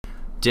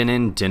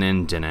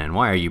Dinin.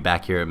 Why are you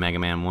back here at Mega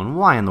Man 1?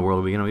 Why in the world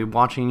are we going to be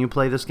watching you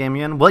play this game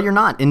again? Well, you're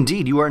not.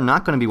 Indeed, you are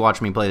not going to be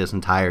watching me play this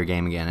entire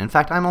game again. In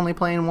fact, I'm only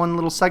playing one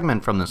little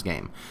segment from this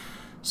game.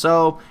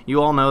 So,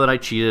 you all know that I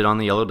cheated on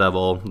the Yellow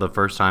Devil the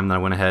first time that I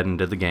went ahead and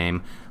did the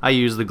game. I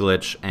used the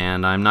glitch,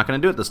 and I'm not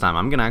going to do it this time.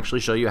 I'm going to actually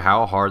show you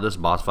how hard this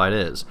boss fight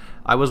is.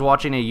 I was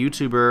watching a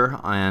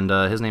YouTuber, and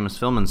his name is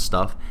Filmin'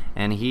 Stuff,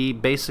 and he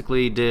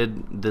basically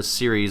did this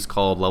series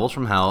called Levels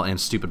from Hell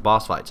and Stupid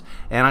Boss Fights.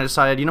 And I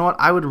decided, you know what,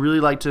 I would really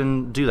like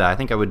to do that. I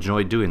think I would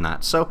enjoy doing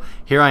that. So,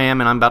 here I am,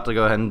 and I'm about to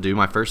go ahead and do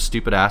my first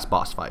stupid-ass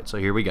boss fight. So,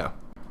 here we go.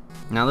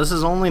 Now this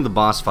is only the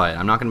boss fight.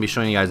 I'm not going to be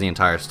showing you guys the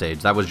entire stage.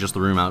 That was just the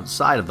room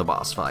outside of the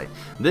boss fight.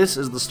 This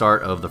is the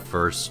start of the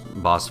first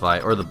boss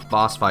fight, or the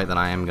boss fight that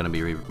I am going to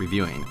be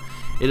reviewing.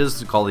 It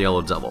is called the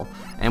Yellow Devil.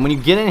 And when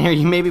you get in here,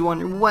 you may be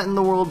wondering, what in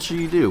the world should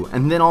you do?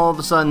 And then all of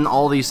a sudden,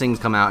 all these things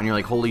come out, and you're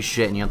like, holy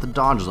shit, and you have to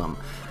dodge them.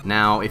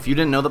 Now, if you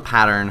didn't know the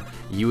pattern,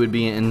 you would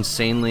be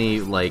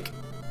insanely, like,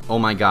 oh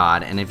my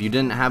god. And if you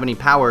didn't have any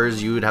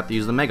powers, you would have to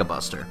use the Mega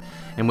Buster.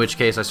 In which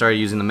case, I started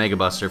using the Mega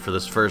Buster for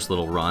this first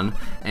little run,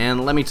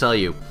 and let me tell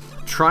you,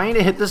 trying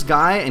to hit this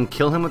guy and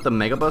kill him with the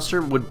Mega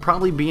Buster would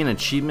probably be an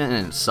achievement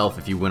in itself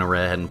if you went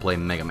ahead and played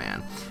Mega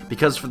Man.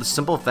 Because for the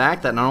simple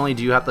fact that not only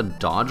do you have to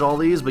dodge all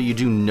these, but you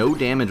do no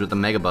damage with the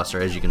Mega Buster,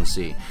 as you can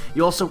see.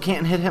 You also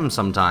can't hit him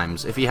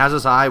sometimes. If he has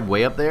his eye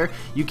way up there,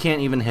 you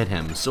can't even hit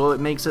him, so it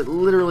makes it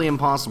literally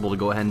impossible to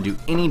go ahead and do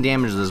any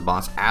damage to this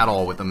boss at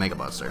all with the Mega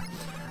Buster.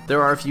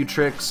 There are a few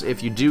tricks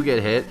if you do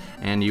get hit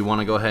and you want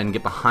to go ahead and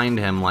get behind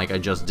him like I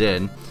just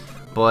did.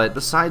 But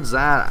besides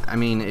that, I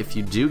mean, if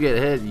you do get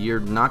hit, you're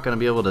not going to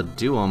be able to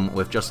do him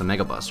with just a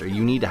Mega Buster.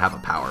 You need to have a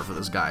power for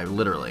this guy,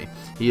 literally.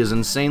 He is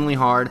insanely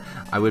hard.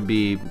 I would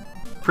be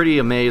pretty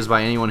amazed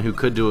by anyone who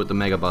could do it with the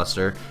Mega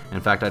Buster. In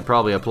fact, I'd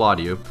probably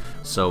applaud you.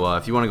 So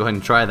if you want to go ahead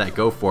and try that,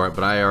 go for it.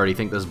 But I already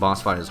think this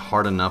boss fight is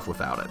hard enough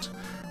without it.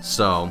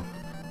 So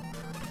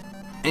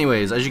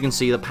anyways, as you can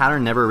see, the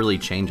pattern never really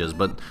changes,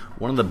 but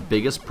one of the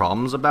biggest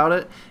problems about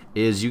it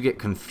is you get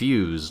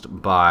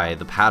confused by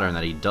the pattern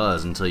that he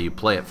does until you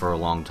play it for a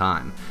long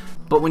time.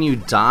 But when you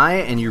die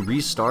and you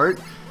restart,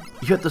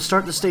 you have to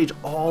start the stage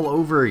all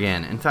over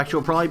again. In fact,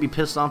 you'll probably be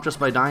pissed off just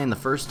by dying the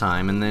first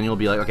time, and then you'll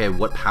be like, okay,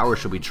 what power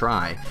should we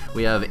try?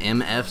 We have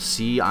M, F,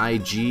 C, I,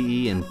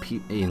 G, E, and P,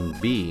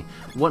 and B.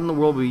 What in the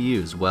world will we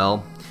use?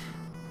 Well,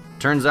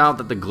 turns out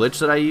that the glitch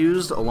that I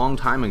used a long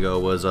time ago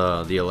was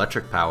the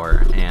electric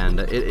power, and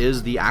it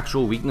is the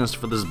actual weakness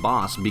for this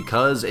boss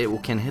because it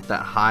can hit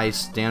that high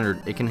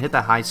standard, it can hit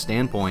that high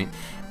standpoint,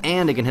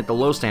 and it can hit the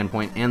low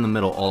standpoint and the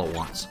middle all at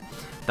once.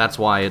 That's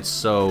why it's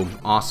so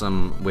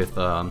awesome with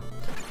the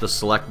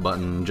select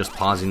button, just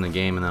pausing the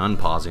game and then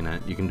unpausing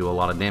it. You can do a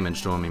lot of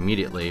damage to him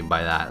immediately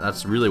by that.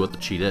 That's really what the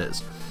cheat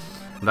is.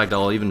 In fact,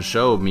 I'll even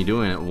show me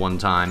doing it one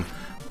time.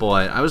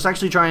 But I was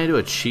actually trying to do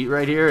a cheat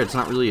right here. It's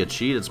not really a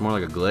cheat, it's more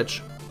like a glitch.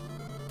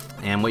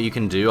 And what you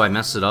can do, I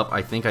messed it up,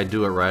 I think I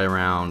do it right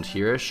around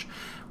here-ish.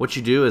 What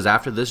you do is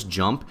after this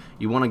jump,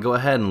 you want to go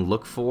ahead and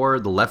look for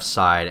the left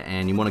side,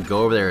 and you want to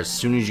go over there as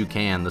soon as you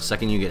can, the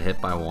second you get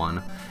hit by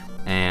one.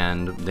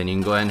 And then you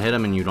can go ahead and hit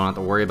him and you don't have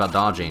to worry about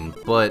dodging.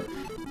 But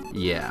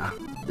yeah,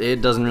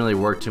 it doesn't really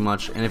work too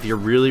much. And if you're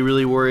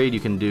really worried, you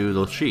can do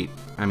the cheat.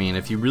 I mean,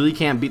 if you really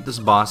can't beat this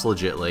boss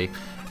legitly,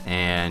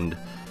 and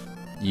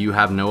you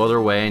have no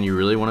other way and you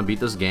really want to beat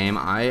this game,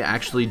 I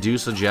actually do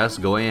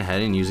suggest going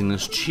ahead and using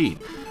this cheat.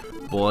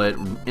 But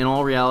in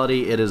all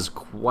reality, it is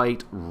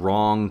quite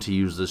wrong to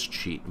use this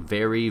cheat.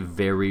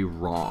 Very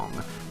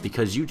wrong.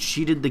 Because you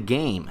cheated the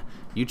game.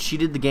 You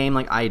cheated the game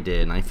like I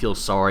did, and I feel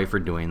sorry for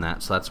doing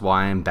that. So that's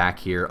why I'm back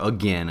here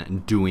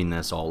again doing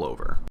this all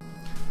over.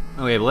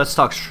 Okay, but let's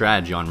talk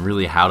strategy on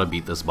really how to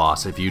beat this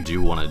boss if you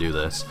do want to do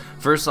this.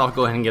 First off,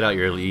 go ahead and get out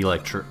your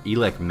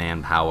Elect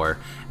Man power,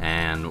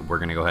 and we're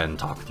going to go ahead and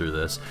talk through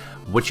this.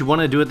 What you want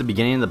to do at the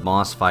beginning of the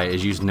boss fight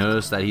is you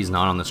notice that he's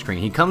not on the screen.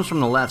 He comes from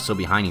the left, so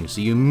behind you, so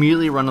you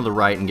immediately run to the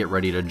right and get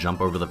ready to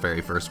jump over the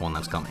very first one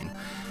that's coming.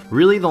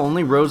 Really, the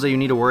only rows that you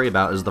need to worry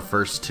about is the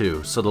first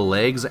two, so the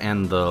legs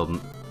and the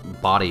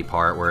body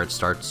part where it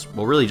starts,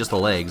 well, really just the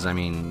legs. I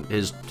mean,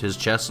 his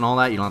chest and all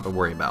that you don't have to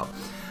worry about.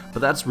 But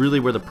that's really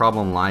where the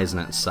problem lies in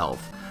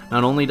itself.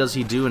 Not only does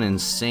he do an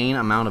insane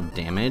amount of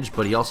damage,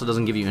 but he also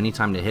doesn't give you any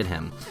time to hit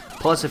him.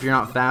 Plus, if you're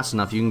not fast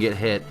enough, you can get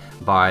hit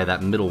by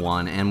that middle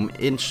one, and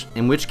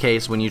in which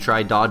case, when you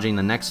try dodging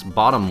the next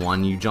bottom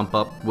one, you jump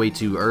up way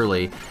too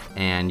early,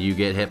 and you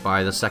get hit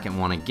by the second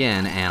one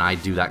again, and I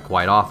do that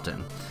quite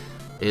often.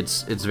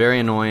 It's very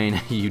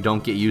annoying. You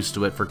don't get used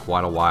to it for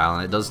quite a while,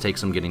 and it does take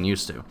some getting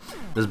used to.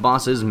 This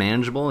boss is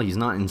manageable. He's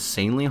not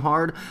insanely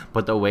hard,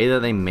 but the way that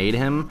they made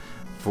him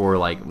for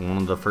like one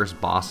of the first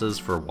bosses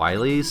for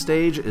Wily's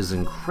stage is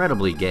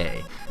incredibly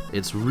gay.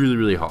 It's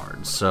really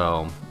hard.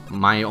 So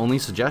my only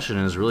suggestion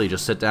is really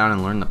just sit down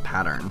and learn the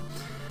pattern.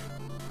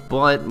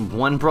 But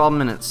one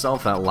problem in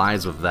itself that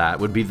lies with that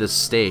would be this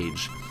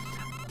stage.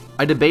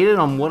 I debated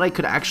on what I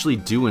could actually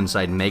do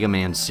inside Mega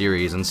Man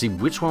series and see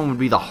which one would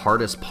be the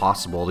hardest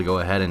possible to go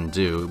ahead and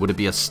do. Would it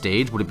be a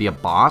stage? Would it be a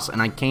boss?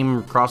 And I came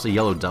across a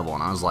Yellow Devil,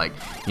 and I was like,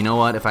 you know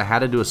what, if I had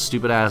to do a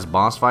stupid ass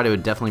boss fight, it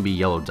would definitely be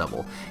Yellow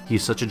Devil.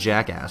 He's such a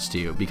jackass to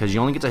you, because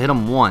you only get to hit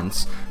him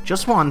once,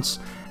 just once,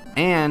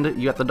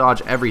 and you have to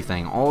dodge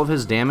everything. All of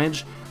his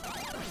damage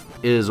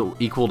is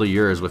equal to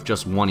yours with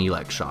just one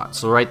elect shot.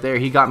 So right there,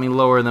 he got me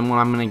lower than what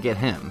I'm going to get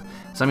him.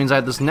 So that means I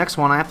have this next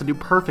one I have to do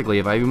perfectly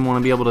if I even want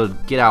to be able to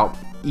get out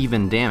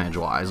even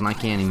damage-wise, and I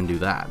can't even do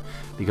that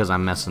because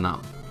I'm messing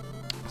up.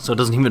 So it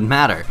doesn't even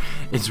matter.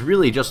 It's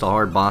really just a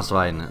hard boss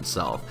fight in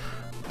itself.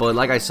 But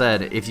like I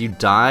said, if you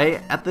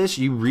die at this,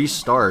 you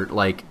restart.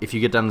 Like, if you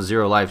get down to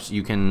 0 lives,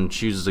 you can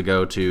choose to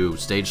go to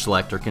stage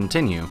select or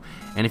continue.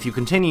 And if you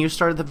continue, you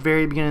start at the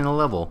very beginning of the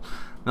level.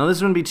 Now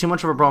this wouldn't be too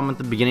much of a problem if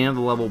the beginning of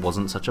the level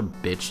wasn't such a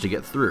bitch to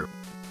get through.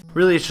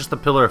 Really, it's just the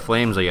Pillar of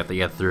Flames that you have to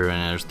get through,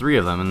 and there's 3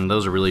 of them, and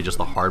those are really just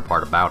the hard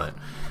part about it.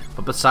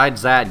 But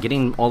besides that,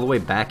 getting all the way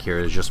back here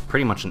is just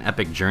pretty much an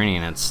epic journey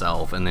in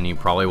itself, and then you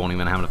probably won't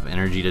even have enough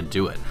energy to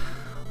do it.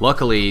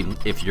 Luckily,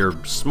 if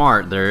you're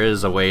smart, there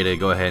is a way to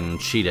go ahead and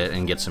cheat it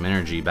and get some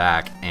energy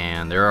back,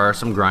 and there are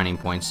some grinding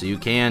points, so you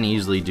can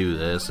easily do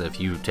this if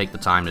you take the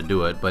time to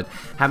do it, but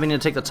having to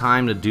take the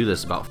time to do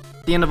this about...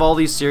 At the end of all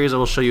these series, I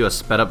will show you a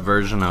sped up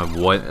version of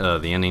what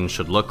the ending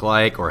should look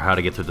like, or how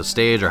to get through the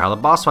stage, or how the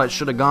boss fight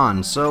should have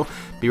gone. So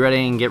be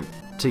ready and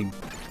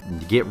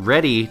get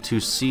ready to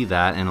see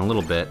that in a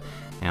little bit.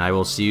 And I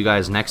will see you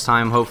guys next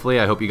time,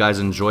 hopefully. I hope you guys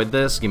enjoyed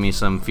this. Give me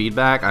some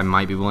feedback. I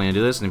might be willing to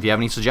do this. And if you have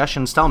any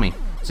suggestions, tell me.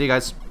 See you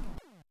guys.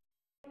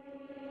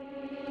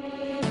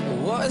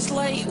 What is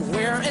light?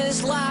 Where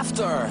is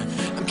laughter?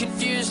 I'm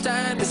confused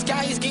and the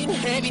sky is getting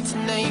heavy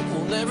tonight.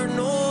 We'll never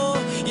know.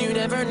 You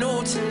never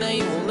know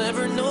tonight. We'll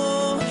never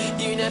know.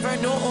 You never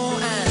know.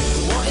 And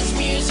what is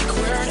music?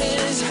 Where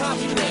is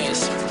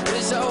happiness?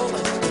 Result.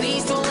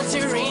 Please don't let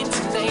it rain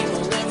tonight.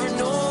 We'll never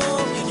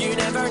know. You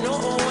never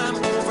know.